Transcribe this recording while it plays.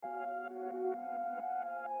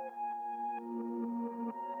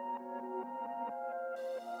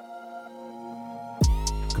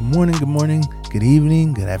Good morning, good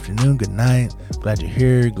evening, good afternoon, good night. Glad you're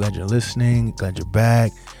here, glad you're listening, glad you're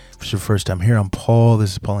back. If it's your first time here, I'm Paul.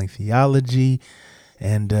 This is Pauling Theology,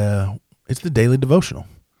 and it's the daily devotional.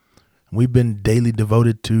 We've been daily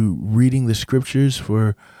devoted to reading the scriptures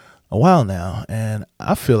for a while now, and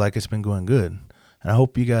I feel like it's been going good, and I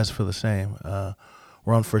hope you guys feel the same.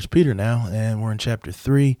 We're on 1 Peter now, and we're in chapter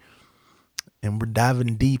 3. And we're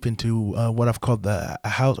diving deep into what I've called the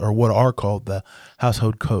house, or what are called the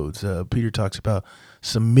household codes. Peter talks about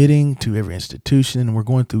submitting to every institution, and we're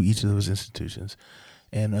going through each of those institutions.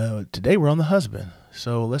 And today we're on the husband.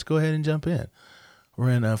 So let's go ahead and jump in.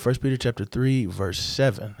 We're in 1 Peter chapter 3, verse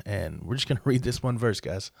 7, and we're just going to read this one verse,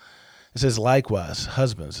 guys. It says, "Likewise,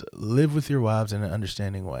 husbands, live with your wives in an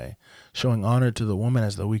understanding way, showing honor to the woman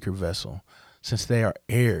as the weaker vessel, since they are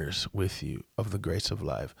heirs with you of the grace of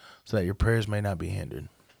life, so that your prayers may not be hindered."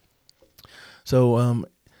 So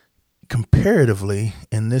comparatively,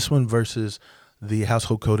 in this one versus the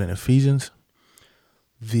household code in Ephesians,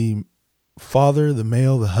 the father, the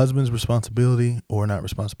male, the husband's responsibility, or not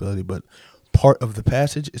responsibility, but part of the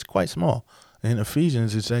passage is quite small. In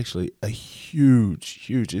Ephesians, it's actually a huge,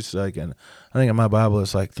 it's like, I think in my Bible,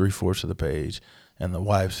 it's like 3/4 of the page. And the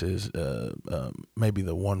wife's is maybe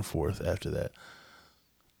the 1/4 after that.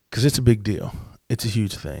 Because it's a big deal. It's a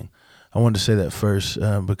huge thing. I wanted to say that first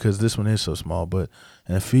because this one is so small. But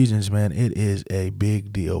in Ephesians, man, it is a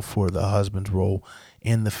big deal for the husband's role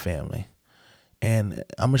in the family. And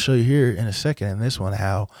I'm going to show you here in a second in this one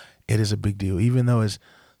how it is a big deal. Even though it's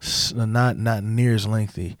not near as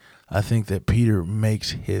lengthy, I think that Peter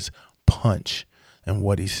makes his punch in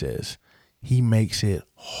what he says. He makes it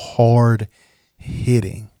hard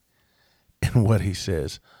hitting in what he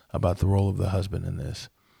says about the role of the husband in this.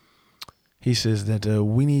 He says that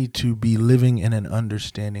we need to be living in an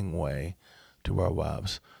understanding way to our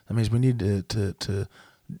wives. That means we need to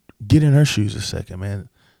get in her shoes a second, man.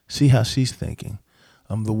 See how she's thinking.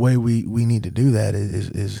 The way we need to do that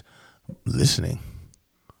is listening.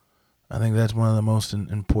 I think that's one of the most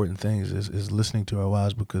important things is listening to our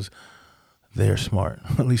wives, because they are smart.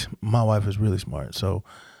 At least my wife is really smart. So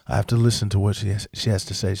I have to listen to what she has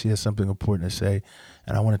to say. She has something important to say,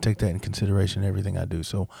 and I want to take that in consideration in everything I do.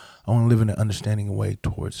 So I want to live in an understanding way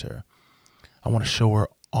towards her. I want to show her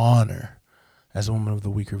honor as a woman of the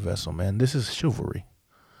weaker vessel, man. This is chivalry.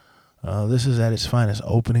 This is at its finest,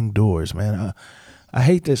 opening doors, man. I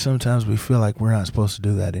hate that sometimes we feel like we're not supposed to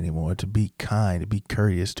do that anymore, to be kind, to be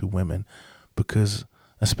courteous to women, because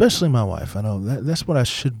especially my wife, I know that's what I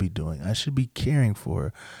should be doing. I should be caring for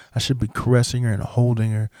her. I should be caressing her and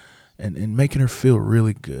holding her and making her feel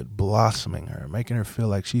really good, blossoming her, making her feel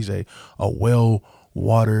like she's a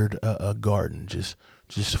well-watered garden,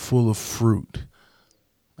 just full of fruit.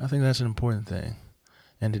 I think that's an important thing.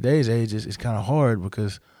 In today's age, it's kind of hard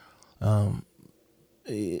because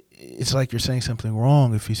it's like you're saying something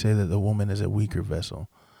wrong if you say that the woman is a weaker vessel.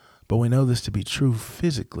 But we know this to be true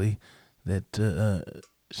physically, that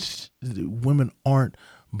women aren't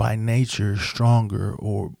by nature stronger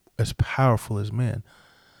or as powerful as men.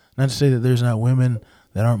 Not to say that there's not women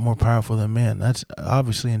that aren't more powerful than men. That's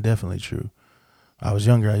obviously and definitely true. I was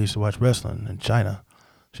younger. I used to watch wrestling in China.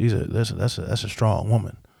 That's a strong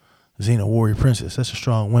woman. Xena, warrior princess. That's a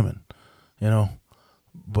strong woman,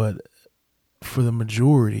 But for the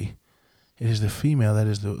majority, it is the female that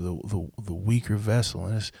is the weaker vessel,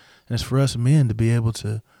 and it's for us men to be able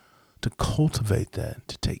to cultivate that,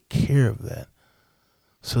 to take care of that,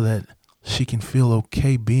 so that she can feel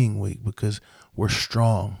okay being weak because we're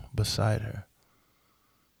strong beside her.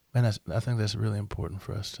 And I think that's really important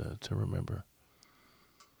for us to remember.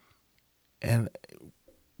 And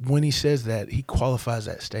when he says that, he qualifies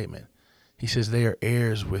that statement. He says they are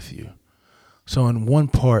heirs with you. So in one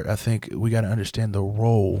part, I think we got to understand the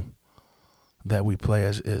role that we play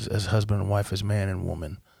as husband and wife, as man and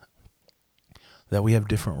woman. That we have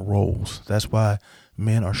different roles. That's why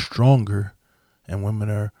men are stronger and women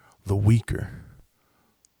are the weaker.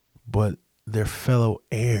 But they're fellow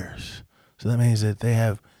heirs. So that means that they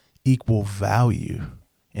have equal value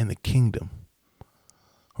in the kingdom.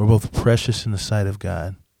 We're both precious in the sight of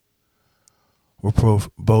God. We're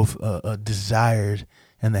both desired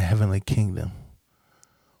in the heavenly kingdom.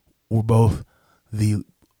 We're both the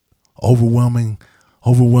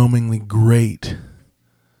overwhelmingly great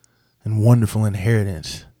and wonderful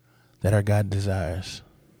inheritance that our God desires.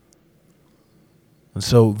 And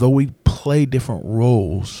so, though we play different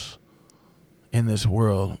roles in this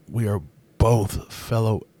world, we are both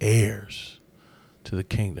fellow heirs to the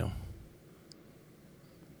kingdom.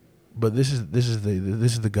 But this is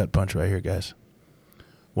the gut punch right here, guys.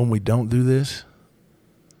 When we don't do this,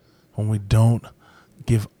 when we don't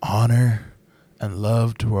give honor and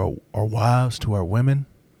love to our wives, to our women.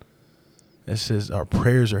 It says our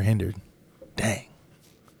prayers are hindered. Dang.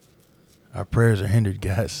 Our prayers are hindered,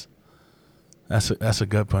 guys. That's a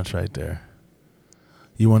gut punch right there.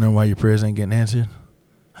 You wondering why your prayers ain't getting answered?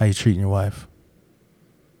 How you treating your wife?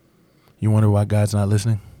 You wonder why God's not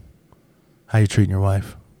listening? How you treating your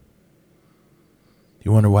wife?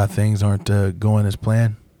 You wonder why things aren't going as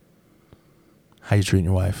planned? How you treating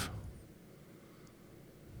your wife?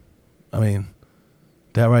 I mean,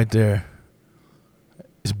 that right there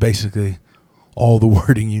is basically all the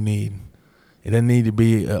wording you need. It doesn't need to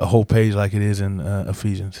be a whole page like it is in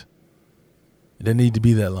Ephesians. It doesn't need to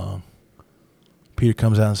be that long. Peter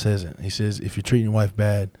comes out and says it. He says, if you're treating your wife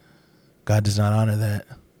bad, God does not honor that,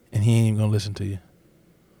 and he ain't even going to listen to you.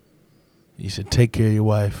 He said, take care of your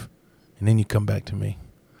wife, and then you come back to me.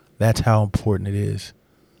 That's how important it is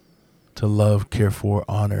to love, care for,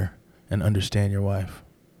 honor, and understand your wife.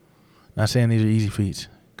 Not saying these are easy feats,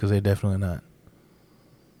 because they're definitely not.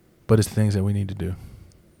 But it's things that we need to do.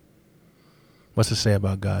 What's it say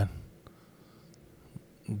about God?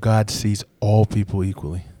 God sees all people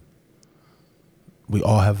equally. We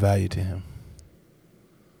all have value to him.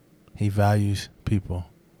 He values people,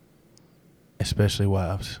 especially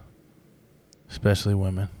wives, especially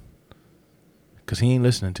women, because he ain't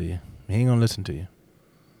listening to you. He ain't gonna listen to you.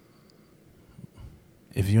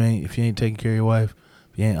 If you ain't taking care of your wife,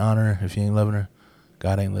 if you ain't honoring her, if you ain't loving her,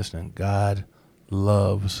 God ain't listening. God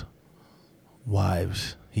loves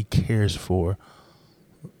wives. He cares for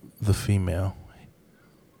the female.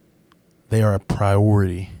 They are a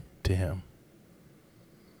priority to him.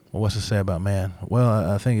 Well, what's to say about man? Well,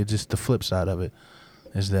 I think it's just the flip side of it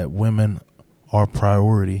is that women are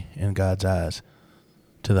priority in God's eyes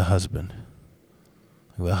to the husband.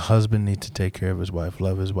 The husband needs to take care of his wife,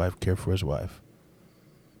 love his wife, care for his wife.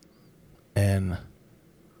 And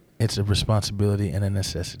it's a responsibility and a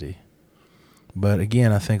necessity. But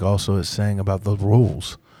again, I think also it's saying about the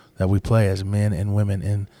roles that we play as men and women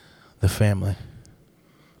in the family.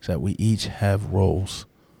 Is that we each have roles,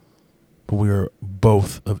 but we are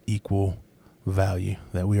both of equal value,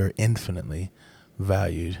 that we are infinitely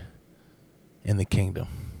valued in the kingdom.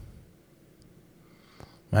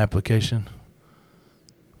 My application,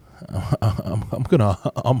 I'm gonna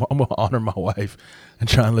honor my wife and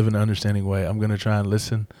try and live in an understanding way. I'm gonna try and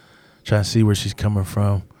listen, try and see where she's coming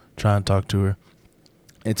from, try and talk to her.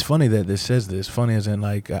 It's funny that this says this. Funny as in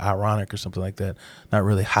like ironic or something like that. Not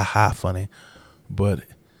really funny, but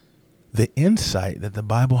the insight that the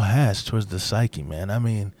Bible has towards the psyche, man. I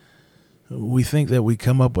mean, we think that we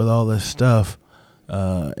come up with all this stuff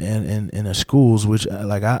in the schools, which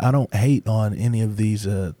like I don't hate on any of these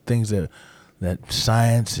things that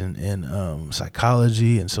science and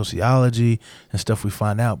psychology and sociology and stuff we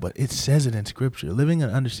find out, but it says it in Scripture, living an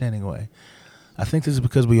understanding way. I think this is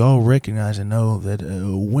because we all recognize and know that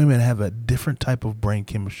women have a different type of brain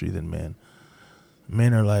chemistry than men.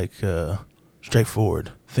 Men are like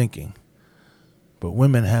straightforward thinking, but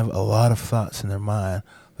women have a lot of thoughts in their mind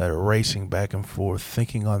that are racing back and forth,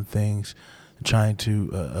 thinking on things, trying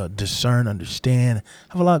to discern, understand,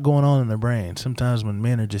 have a lot going on in their brain. Sometimes when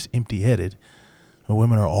men are just empty-headed,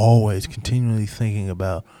 women are always continually thinking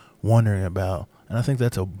about, wondering about, and I think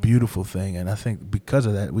that's a beautiful thing. And I think because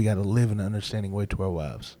of that, we got to live in an understanding way to our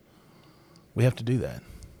wives. We have to do that.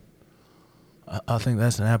 I think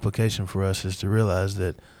that's an application for us, is to realize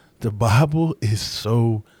that the Bible is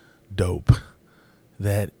so dope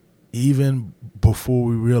that even before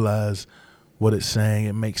we realize what it's saying,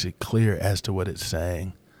 it makes it clear as to what it's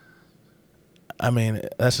saying. I mean,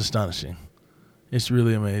 that's astonishing. It's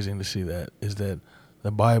really amazing to see that, is that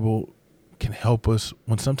the Bible can help us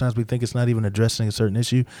when sometimes we think it's not even addressing a certain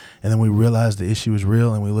issue, and then we realize the issue is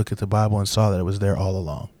real, and we look at the Bible and saw that it was there all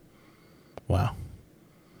along. Wow.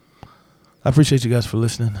 I appreciate you guys for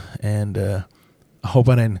listening, and I hope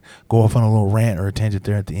I didn't go off on a little rant or a tangent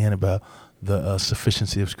there at the end about the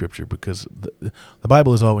sufficiency of Scripture, because the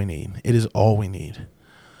Bible is all we need. It is all we need.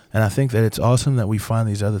 And I think that it's awesome that we find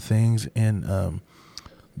these other things in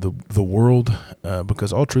the world,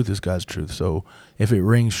 because all truth is God's truth. So if it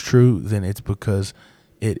rings true, then it's because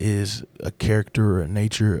it is a character or a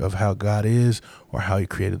nature of how God is or how he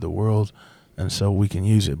created the world. And so we can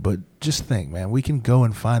use it. But just think, man, we can go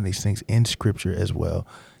and find these things in Scripture as well.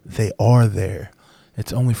 They are there.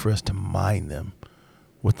 It's only for us to mine them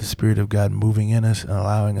with the Spirit of God moving in us and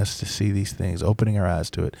allowing us to see these things, opening our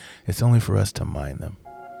eyes to it. It's only for us to mine them.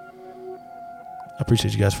 I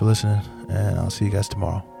appreciate you guys for listening, and I'll see you guys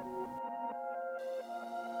tomorrow.